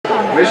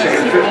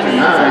Michigan 59,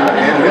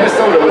 and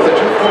Minnesota with a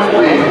 2-point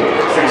lead,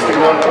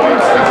 61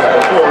 points.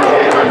 That's before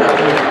the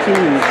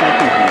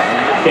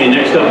 800. Okay,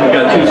 next up we've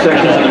got two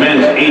sections of the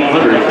men's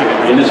 800.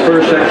 In this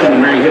first section,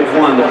 wearing hip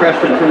 1, the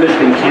freshman from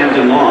Michigan,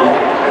 Camden Law.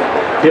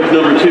 Hip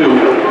number 2,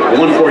 a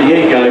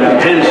 148 guy from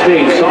Penn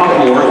State,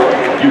 sophomore,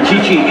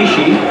 Yukichi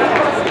Ishii.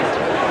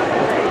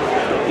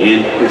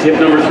 And with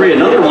hip number 3,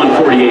 another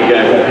 148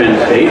 guy from Penn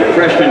State,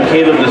 freshman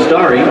Caleb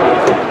Nastari.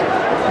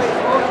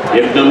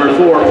 Hip number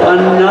 4,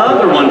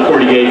 another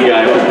 148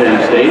 guy from Penn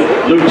State,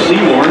 Luke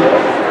Seymour.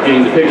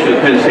 Getting the picture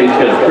that Penn State's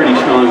got a pretty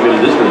strong middle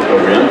distance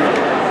program.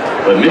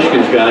 But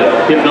Michigan's got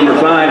hip number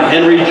 5,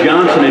 Henry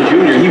Johnson, a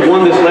junior. He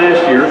won this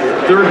last year,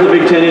 3rd in the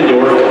Big Ten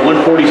Indoor,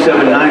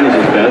 147.9 is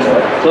his best.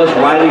 Plus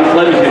Riley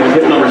Flemington with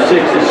hip number 6,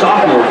 a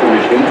sophomore from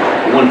Michigan,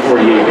 a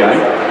 148 guy.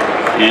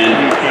 And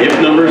hip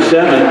number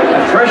 7,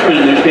 a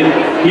freshman in Michigan.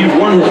 He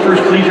won his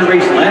first collegiate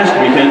race last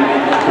weekend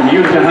from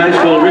Utica High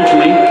School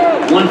originally.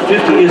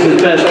 150 is his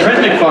best,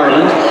 Trent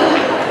McFarland.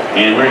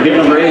 And we're hip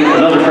number 8,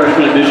 another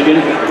freshman in Michigan,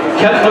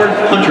 Kepler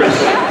Huntress.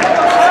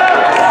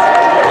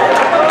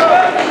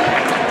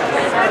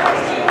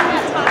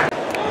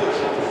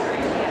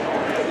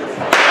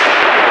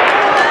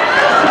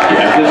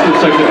 This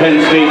looks like the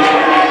Penn State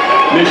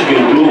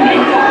Michigan dual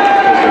meet,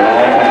 because they're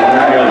all one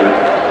together.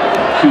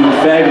 Two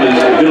fabulous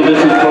middle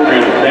distance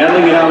programs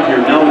battling it out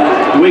here. Now,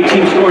 the way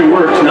team scoring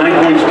works, 9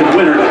 points to the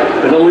winner,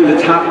 but only the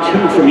top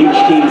 2 from each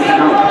team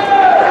count.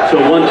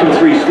 So a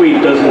 1-2-3 sweep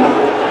doesn't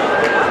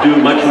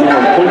do much more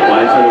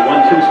point-wise than a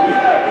 1-2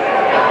 sweep.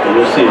 And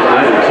we'll see if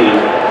either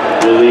team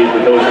will lead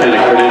with those kind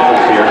of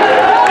credentials here.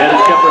 That is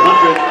Kepler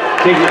Huntress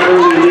taking an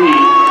early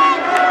lead.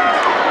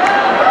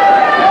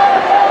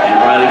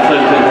 Riley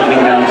Flemington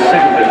running down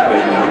second best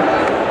right now.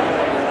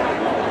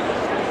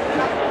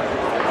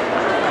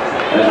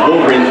 As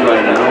Wolverines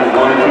right now,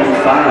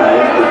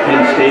 1-2-5 with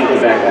Penn State at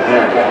the back of the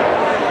pack.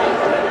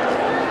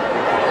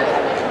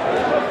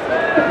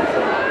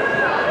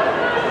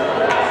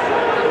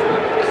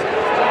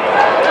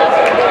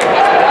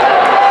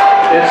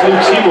 That's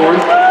Luke Seymour.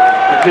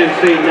 Penn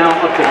State now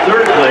up to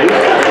 3rd place.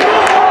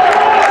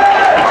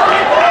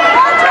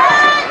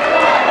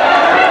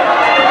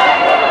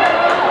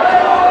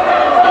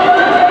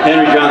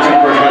 Henry Johnson, of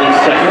course, running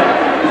 2nd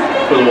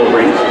for the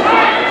Wolverines.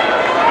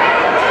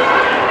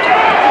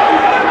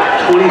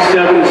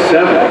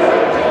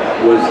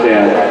 27-7 was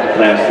that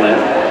last lap.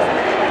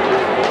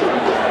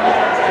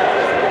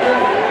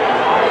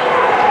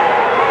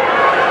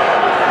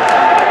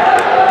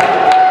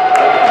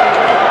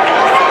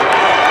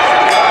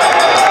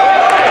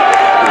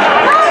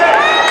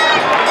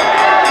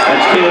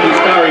 That's Caleb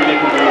Nastari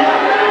making the move.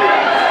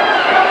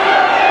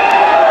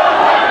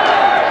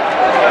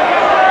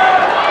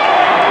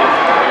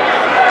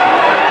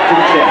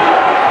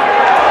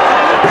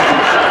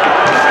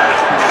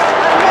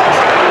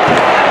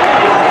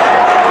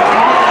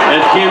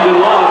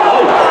 Camden Law,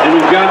 and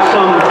we've got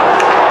some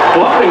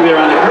bumping there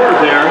on the curve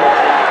there.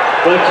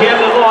 But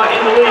Camden Law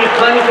in the lead,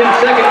 Flemington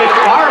 2nd,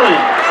 McFarland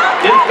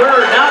in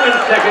 3rd, now in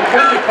 2nd,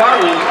 Trent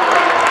McFarland.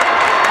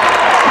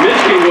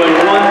 Michigan going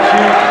 1,